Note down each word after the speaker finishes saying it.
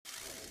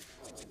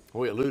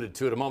We alluded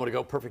to it a moment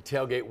ago. Perfect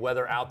tailgate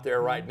weather out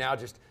there right now.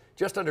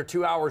 Just under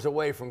 2 hours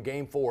away from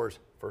Game 4's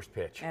first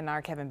pitch. And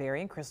our Kevin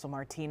Berry and Crystal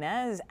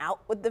Martinez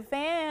out with the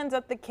fans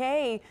at the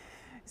K.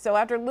 So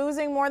after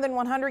losing more than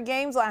 100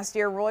 games last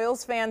year,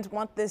 Royals fans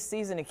want this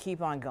season to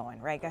keep on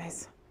going. Right,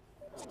 guys?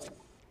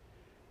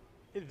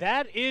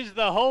 That is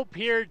the hope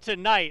here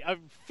tonight.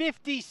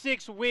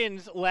 56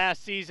 wins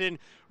last season.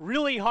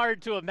 Really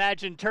hard to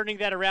imagine turning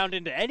that around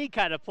into any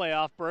kind of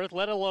playoff berth,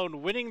 let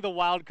alone winning the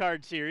wild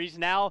card series.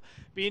 Now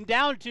being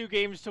down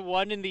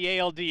 2-1 in the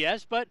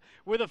ALDS, but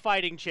with a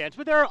fighting chance.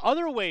 But there are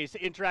other ways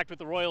to interact with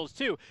the Royals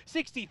too.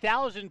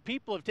 60,000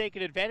 people have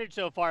taken advantage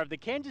so far of the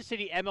Kansas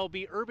City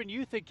MLB Urban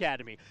Youth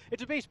Academy.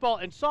 It's a baseball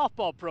and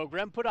softball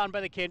program put on by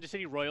the Kansas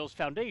City Royals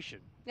Foundation.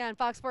 Yeah, and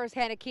Fox 4's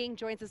Hannah King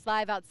joins us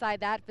live outside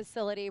that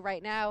facility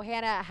right now.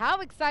 Hannah, how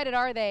excited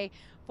are they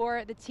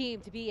for the team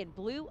to be in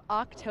Blue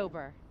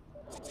October?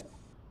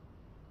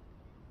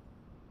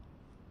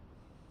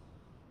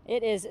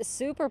 It is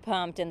super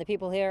pumped, and the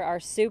people here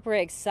are super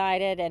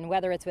excited, and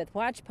whether it's with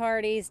watch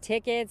parties,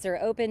 tickets, or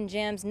open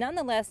gyms,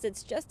 nonetheless,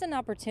 it's just an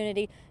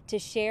opportunity to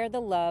share the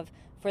love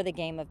for the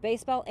game of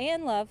baseball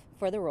and love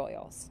for the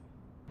Royals.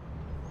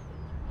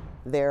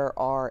 There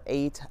are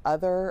 8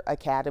 other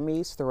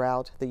academies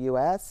throughout the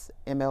U.S.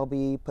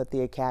 MLB put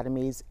the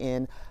academies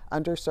in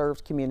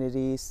underserved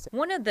communities.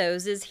 One of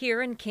those is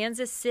here in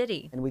Kansas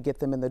City. And we get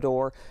them in the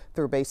door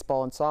through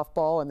baseball and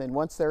softball, and then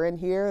once they're in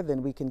here,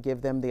 then we can give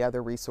them the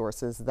other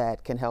resources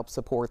that can help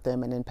support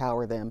them and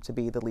empower them to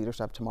be the leaders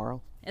of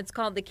tomorrow. It's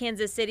called the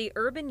Kansas City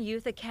Urban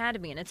Youth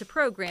Academy, and it's a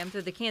program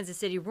through the Kansas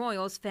City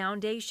Royals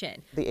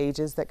Foundation. The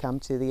ages that come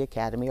to the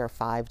academy are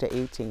 5 to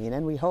 18,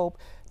 and we hope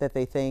that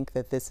they think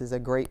that this is a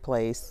great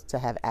place to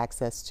have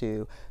access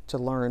to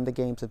learn the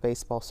games of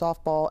baseball,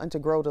 softball, and to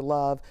grow to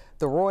love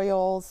the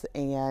Royals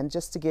and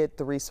just to get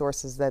the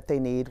resources that they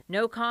need.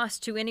 No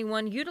cost to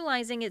anyone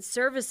utilizing its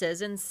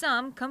services, and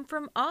some come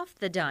from off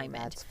the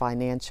diamond. That's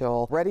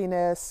financial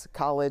readiness,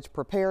 college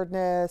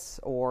preparedness,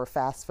 or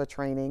FAFSA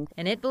training.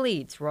 And it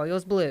bleeds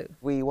Royals blue.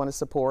 We want to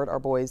support our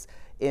boys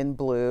in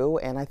blue,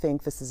 and I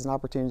think this is an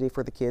opportunity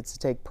for the kids to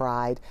take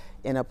pride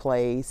in a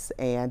place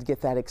and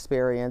get that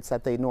experience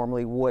that they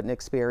normally wouldn't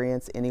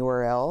experience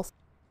anywhere else.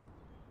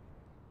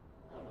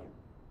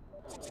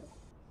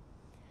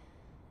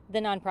 The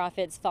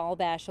nonprofit's Fall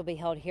Bash will be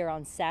held here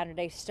on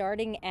Saturday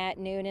starting at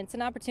noon. It's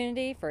an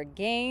opportunity for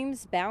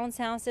games, bounce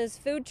houses,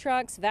 food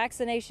trucks,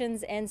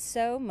 vaccinations, and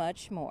so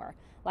much more.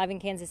 Live in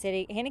Kansas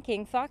City, Hannah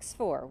King, Fox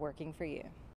 4, working for you.